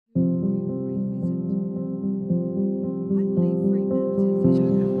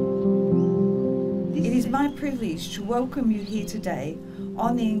my privilege to welcome you here today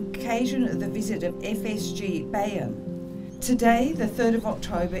on the occasion of the visit of FGS Bayern. Today, the 3rd of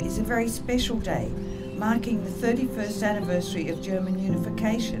October, is a very special day, marking the 31st anniversary of German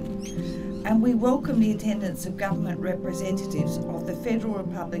unification, and we welcome the attendance of government representatives of the Federal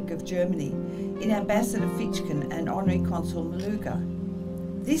Republic of Germany in Ambassador Fitschen and Honorary Consul Maluga.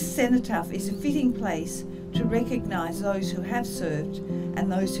 This cenotaph is a fitting place to recognise those who have served and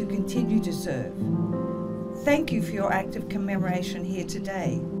those who continue to serve. Thank you for your act of commemoration here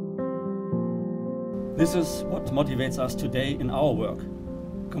today. This is what motivates us today in our work.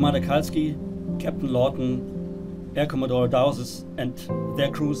 Commander Kalski, Captain Lawton, Air Commodore Dowse and their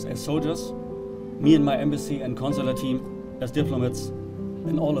crews as soldiers, me and my embassy and consular team as diplomats,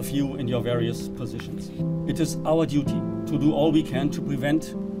 and all of you in your various positions. It is our duty to do all we can to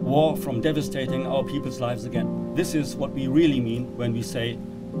prevent war from devastating our people's lives again. This is what we really mean when we say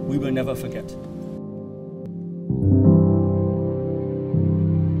we will never forget.